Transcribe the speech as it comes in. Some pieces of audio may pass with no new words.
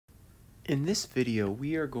In this video,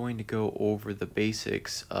 we are going to go over the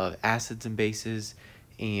basics of acids and bases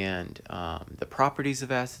and the properties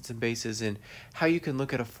of acids and bases and how you can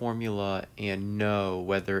look at a formula and know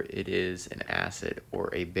whether it is an acid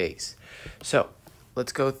or a base. So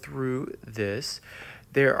let's go through this.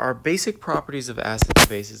 There are basic properties of acids and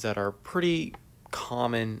bases that are pretty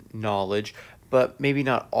common knowledge, but maybe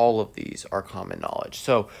not all of these are common knowledge.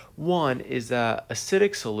 So one is that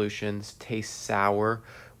acidic solutions taste sour,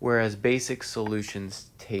 whereas basic solutions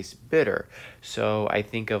taste bitter. So I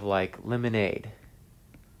think of like lemonade.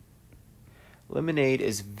 Lemonade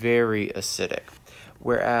is very acidic,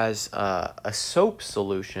 whereas a soap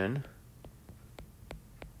solution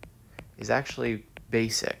is actually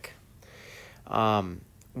basic.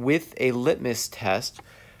 With a litmus test,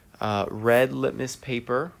 red litmus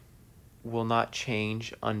paper will not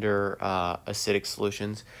change under acidic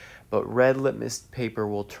solutions, but red litmus paper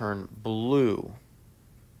will turn blue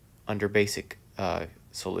under basic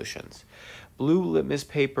solutions. Blue litmus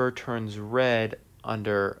paper turns red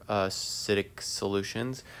under acidic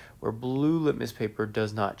solutions, where blue litmus paper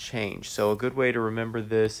does not change. So a good way to remember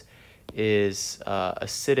this is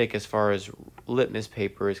acidic, as far as litmus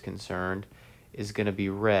paper is concerned, is going to be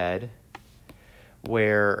red,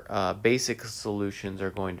 where basic solutions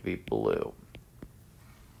are going to be blue.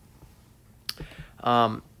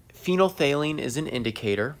 Phenolphthalein is an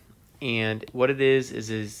indicator, and what it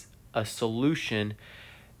is a solution.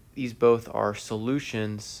 These both are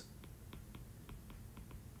solutions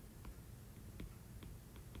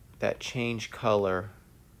that change color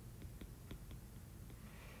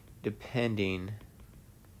depending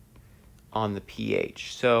on the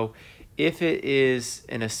pH. So if it is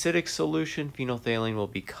an acidic solution, phenolphthalein will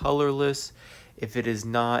be colorless. If it is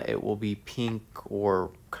not, it will be pink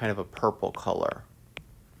or kind of a purple color.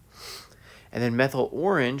 And then methyl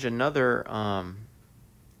orange, another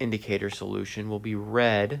indicator solution, will be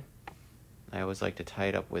red. I always like to tie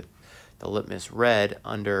it up with the litmus, red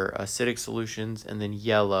under acidic solutions, and then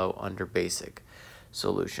yellow under basic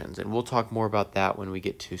solutions. And we'll talk more about that when we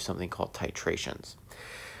get to something called titrations.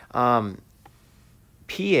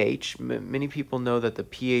 pH, many people know that the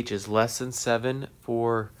pH is less than 7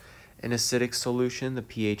 for an acidic solution. The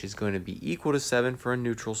pH is going to be equal to 7 for a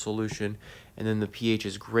neutral solution, and then the pH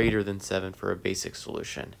is greater than 7 for a basic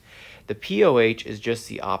solution. The pOH is just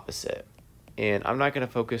the opposite. And I'm not going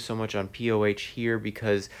to focus so much on pOH here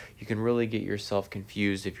because you can really get yourself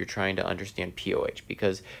confused if you're trying to understand pOH,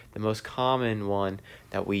 because the most common one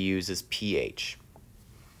that we use is pH.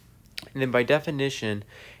 And then by definition,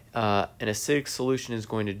 an acidic solution is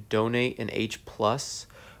going to donate an H+,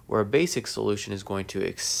 where a basic solution is going to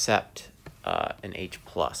accept an H+.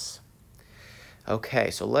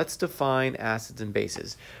 Okay, so let's define acids and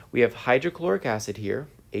bases. We have hydrochloric acid here,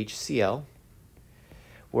 HCl.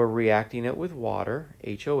 We're reacting it with water,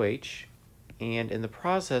 HOH, and in the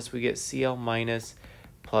process we get Cl-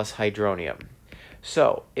 plus hydronium.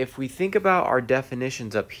 So if we think about our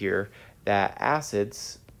definitions up here, that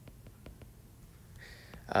acids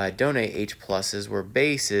donate H+, where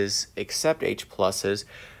bases accept H+,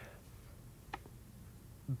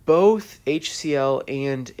 both HCl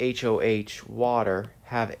and HOH, water,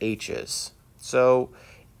 have H's. So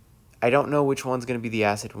I don't know which one's going to be the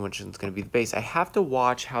acid and which one's going to be the base. I have to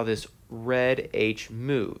watch how this red H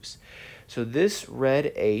moves. So this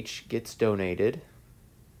red H gets donated.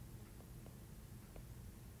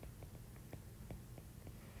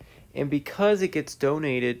 And because it gets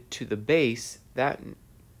donated to the base, that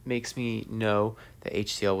makes me know that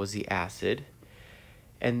HCl was the acid.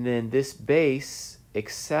 And then this base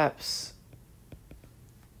accepts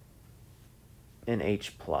an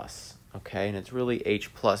H+. Okay, and it's really H+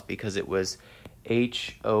 because it was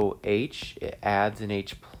HOH. It adds an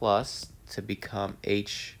H+ to become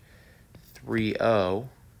H3O,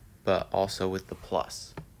 but also with the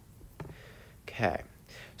plus. Okay,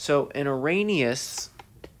 so an Arrhenius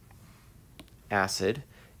acid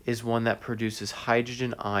is one that produces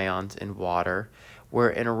hydrogen ions in water, where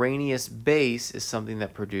an Arrhenius base is something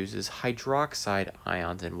that produces hydroxide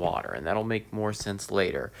ions in water, and that'll make more sense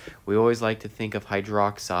later. We always like to think of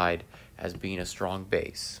hydroxide as being a strong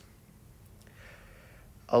base.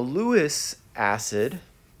 A Lewis acid,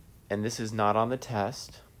 and this is not on the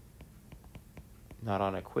test, not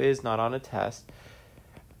on a quiz, not on a test,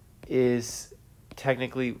 is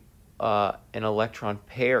technically an electron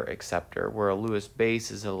pair acceptor, where a Lewis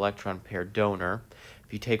base is an electron pair donor.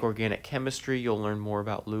 If you take organic chemistry, you'll learn more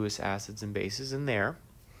about Lewis acids and bases in there.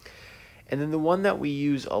 And then the one that we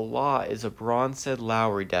use a lot is a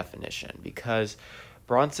Bronsted-Lowry definition, because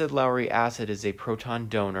Bronsted-Lowry acid is a proton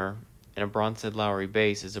donor and a Bronsted-Lowry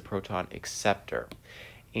base is a proton acceptor.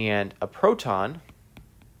 And a proton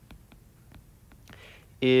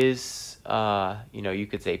is, you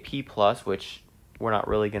could say P plus, which we're not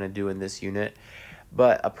really going to do in this unit.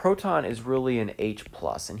 But a proton is really an H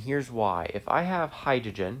plus, and here's why. If I have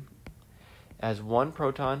hydrogen as one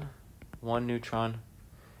proton, one neutron,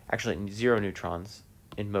 actually 0 neutrons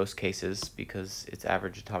in most cases because its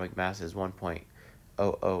average atomic mass is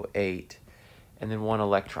 1.008, and then 1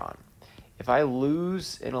 electron. If I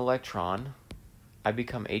lose an electron, I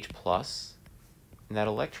become H plus, and that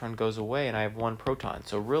electron goes away and I have 1 proton.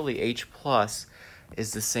 So really H plus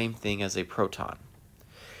is the same thing as a proton.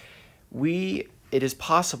 It is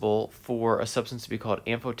possible for a substance to be called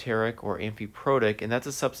amphoteric or amphiprotic, and that's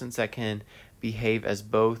a substance that can behave as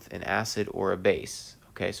both an acid or a base.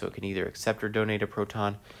 Okay, so it can either accept or donate a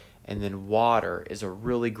proton, and then water is a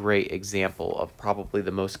really great example of probably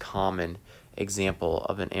the most common example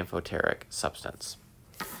of an amphoteric substance.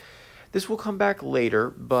 This will come back later,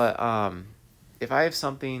 but if I have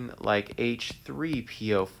something like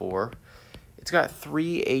H3PO4, it's got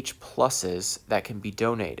 3 H pluses that can be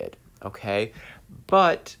donated. Okay,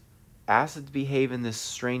 but acids behave in this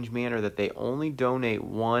strange manner that they only donate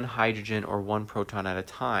 1 hydrogen or 1 proton at a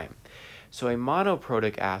time. So a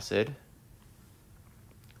monoprotic acid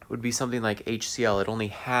would be something like HCl. It only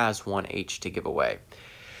has 1 H to give away.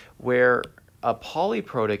 Where a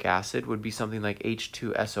polyprotic acid would be something like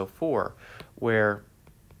H2SO4, where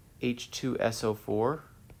H2SO4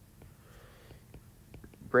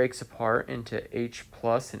 breaks apart into H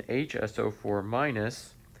plus and HSO4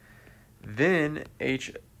 minus. Then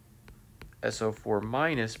HSO4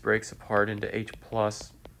 minus breaks apart into H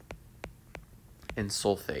plus and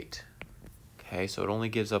sulfate. Okay, so it only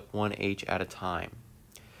gives up 1 H at a time.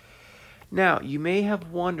 Now, you may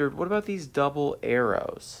have wondered, what about these double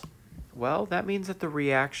arrows? Well, that means that the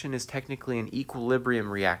reaction is technically an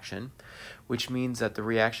equilibrium reaction, which means that the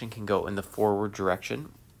reaction can go in the forward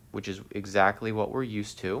direction, which is exactly what we're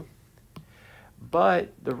used to.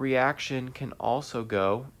 But the reaction can also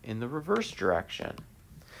go in the reverse direction.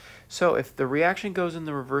 So if the reaction goes in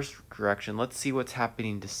the reverse direction, let's see what's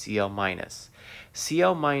happening to Cl minus.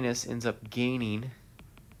 Cl minus ends up gaining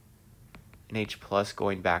an H plus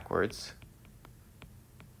going backwards.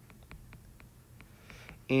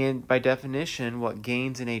 And by definition, what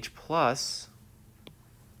gains an H plus,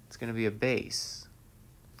 it's going to be a base.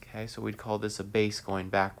 Okay, so we'd call this a base going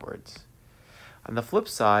backwards. On the flip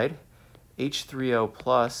side, H3O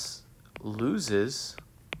plus loses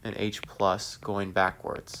an H plus going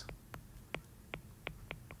backwards.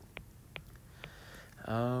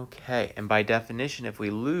 Okay, and by definition, if we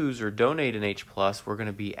lose or donate an H plus, we're going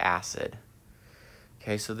to be acid.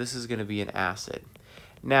 Okay, so this is going to be an acid.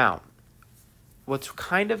 Now, what's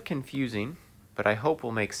kind of confusing, but I hope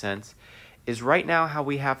will make sense, is right now how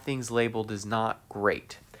we have things labeled is not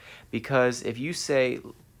great. Because if you say,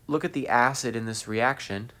 look at the acid in this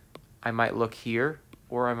reaction, I might look here,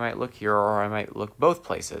 or I might look here, or I might look both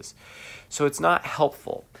places. So it's not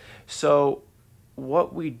helpful. So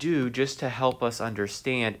what we do, just to help us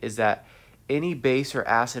understand, is that any base or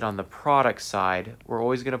acid on the product side, we're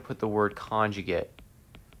always going to put the word conjugate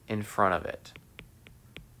in front of it.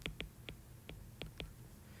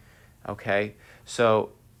 Okay, so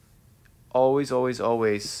always, always,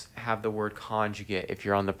 always have the word conjugate if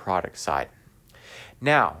you're on the product side.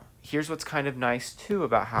 Now, here's what's kind of nice too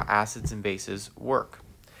about how acids and bases work.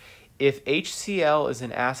 If HCl is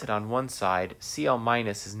an acid on one side, Cl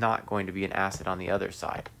minus is not going to be an acid on the other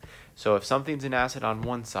side. So if something's an acid on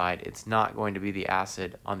one side, it's not going to be the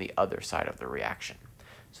acid on the other side of the reaction.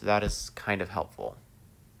 So that is kind of helpful.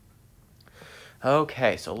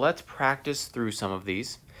 Okay, so let's practice through some of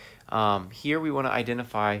these. Here we want to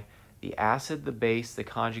identify the acid, the base, the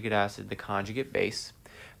conjugate acid, the conjugate base.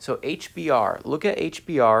 So HBr, look at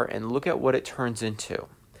HBr and look at what it turns into.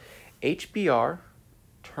 HBr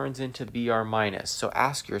turns into Br minus. So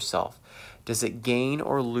ask yourself, does it gain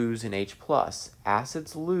or lose an H plus?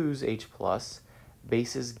 Acids lose H plus,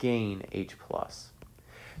 bases gain H plus.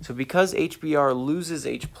 So because HBr loses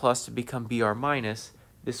H plus to become Br minus,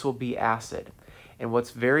 this will be acid. And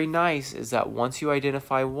what's very nice is that once you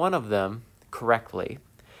identify one of them correctly,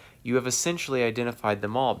 you have essentially identified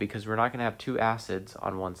them all, because we're not going to have two acids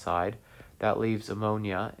on one side. That leaves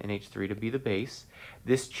ammonia, NH3, to be the base.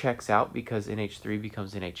 This checks out because NH3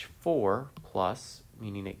 becomes NH4 plus,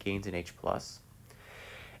 meaning it gains an H plus.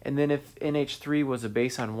 And then if NH3 was a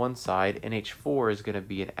base on one side, NH4 is going to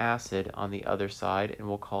be an acid on the other side, and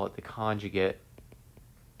we'll call it the conjugate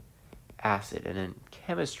acid. And in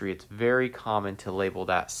chemistry, it's very common to label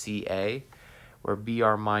that Ca, where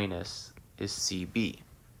Br minus is Cb.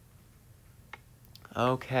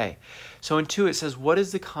 Okay, so in 2 it says, what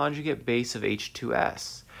is the conjugate base of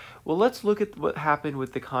H2s? Well, let's look at what happened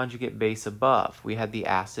with the conjugate base above. We had the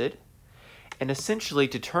acid, and essentially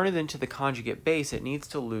to turn it into the conjugate base, it needs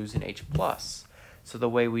to lose an H+. So the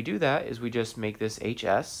way we do that is we just make this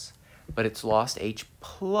HS, but it's lost H+,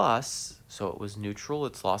 so it was neutral,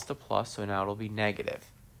 it's lost a plus, so now it'll be negative.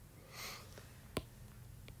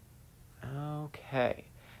 Okay,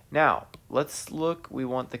 now let's look, we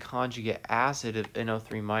want the conjugate acid of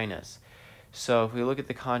NO3-. So if we look at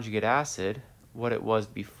the conjugate acid, what it was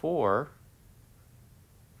before,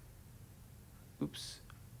 oops,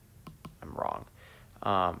 I'm wrong.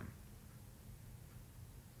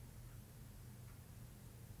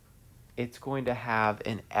 It's going to have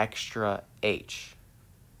an extra H.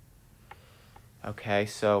 Okay,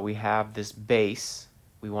 so we have this base,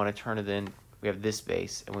 we want to turn it in, we have this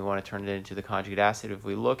base, and we want to turn it into the conjugate acid. If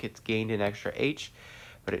we look, it's gained an extra H,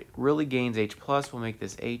 but it really gains H+, we'll make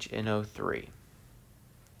this HNO3.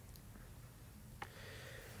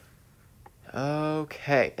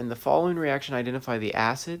 Okay, in the following reaction, identify the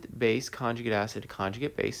acid, base,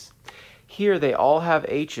 conjugate base. Here, they all have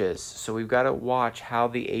H's, so we've got to watch how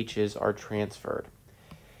the H's are transferred.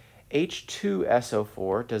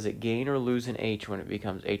 H2SO4, does it gain or lose an H when it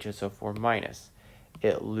becomes HSO4-?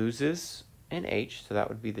 It loses an H, so that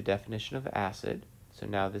would be the definition of acid. So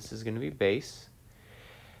now this is going to be base.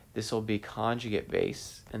 This will be conjugate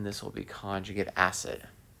base, and this will be conjugate acid.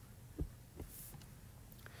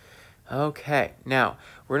 Okay, now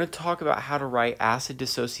we're going to talk about how to write acid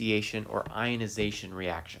dissociation or ionization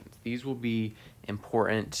reactions. These will be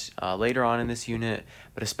important later on in this unit,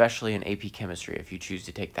 but especially in AP Chemistry if you choose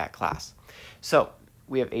to take that class. So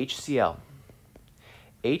we have HCl.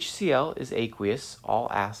 HCl is aqueous. All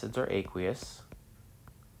acids are aqueous.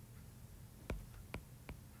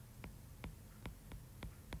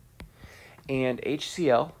 And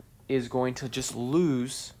HCl is going to just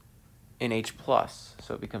lose an H+,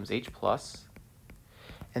 so it becomes H+,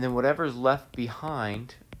 and then whatever's left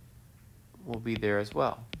behind will be there as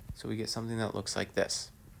well. So we get something that looks like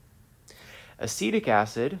this. Acetic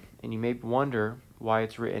acid, and you may wonder why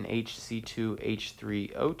it's written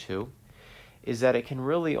HC2H3O2, is that it can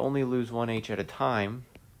really only lose one H at a time.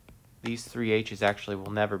 These 3 H's actually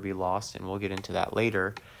will never be lost, and we'll get into that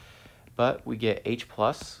later. But we get H+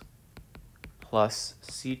 plus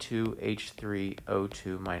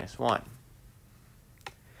C2H3O2 minus 1.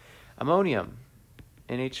 Ammonium,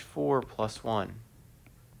 NH4 plus 1,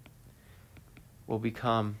 will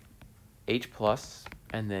become H+,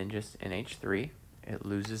 and then just NH3. It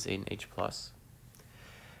loses an H+.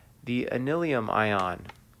 The anilium ion,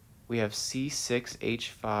 we have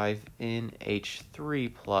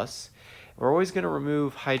C6H5NH3+. We're always going to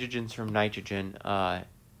remove hydrogens from nitrogen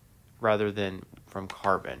rather than from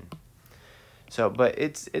carbon. So, but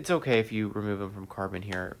it's okay if you remove them from carbon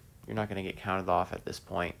here. You're not going to get counted off at this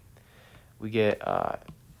point. We get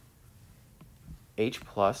H+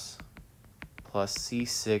 plus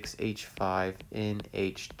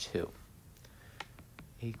C6H5NH2.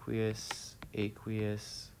 Aqueous,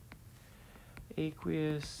 aqueous,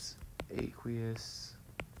 aqueous, aqueous,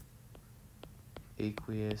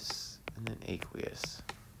 aqueous, and then aqueous.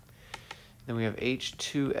 Then we have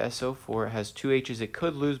H2SO4. It has 2 H's it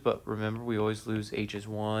could lose, but remember we always lose H's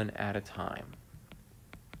one at a time.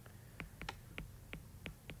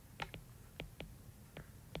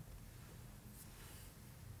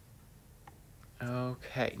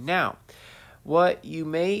 Okay, now what you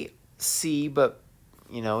may see, but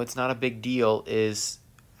it's not a big deal, is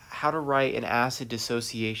how to write an acid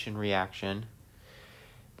dissociation reaction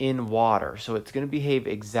in water. So it's going to behave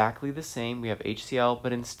exactly the same. We have HCl,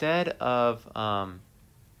 but instead of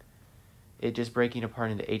it just breaking apart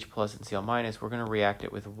into H+ and Cl-, we're going to react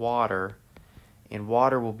it with water, and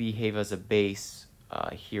water will behave as a base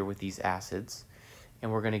here with these acids,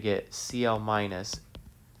 and we're going to get Cl-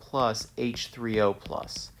 plus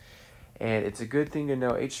H3O+. And it's a good thing to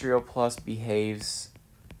know H3O+ behaves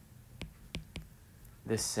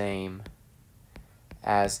the same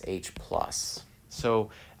as H+. So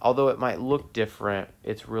although it might look different,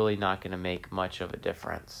 it's really not going to make much of a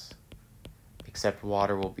difference, except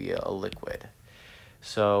water will be a liquid.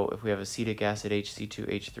 So if we have acetic acid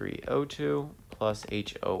HC2H3O2 plus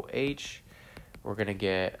HOH, we're going to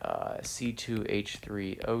get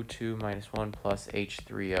C2H3O2 minus 1 plus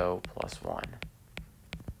H3O plus 1.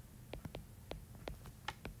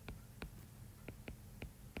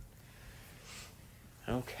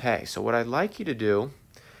 Okay, so what I'd like you to do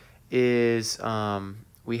is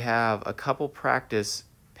we have a couple practice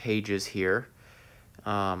pages here.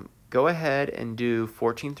 Go ahead and do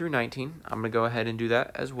 14 through 19. I'm going to go ahead and do that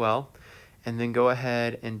as well. and then go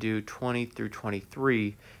ahead and do 20 through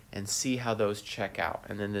 23 and see how those check out.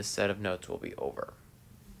 And then this set of notes will be over.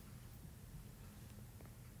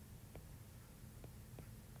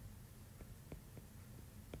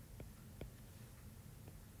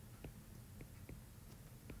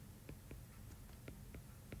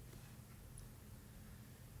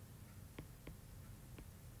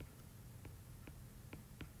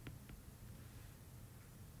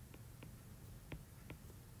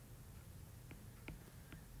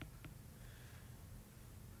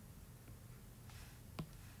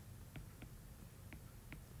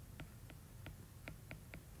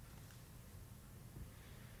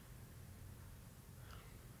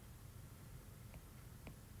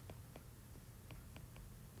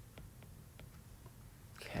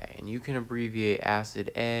 And you can abbreviate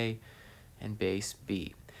acid A and base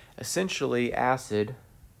B. Essentially, acid,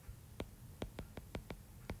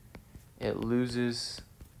 it loses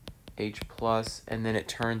H plus and then it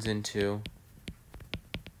turns into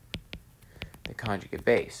the conjugate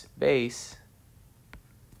base. Base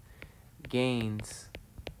gains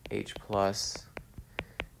H plus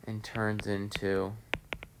and turns into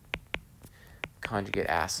conjugate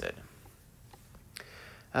acid.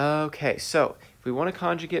 Okay, so if we want a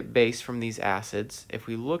conjugate base from these acids, if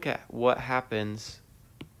we look at what happens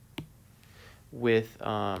with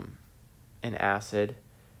an acid,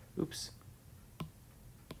 oops,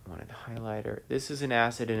 I wanted a highlighter. This is an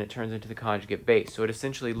acid and it turns into the conjugate base, so it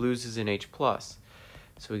essentially loses an H plus.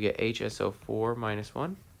 So we get HSO4 minus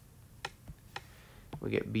 1, we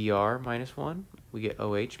get Br minus 1, we get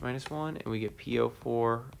OH minus 1, and we get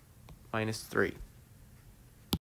PO4 minus 3.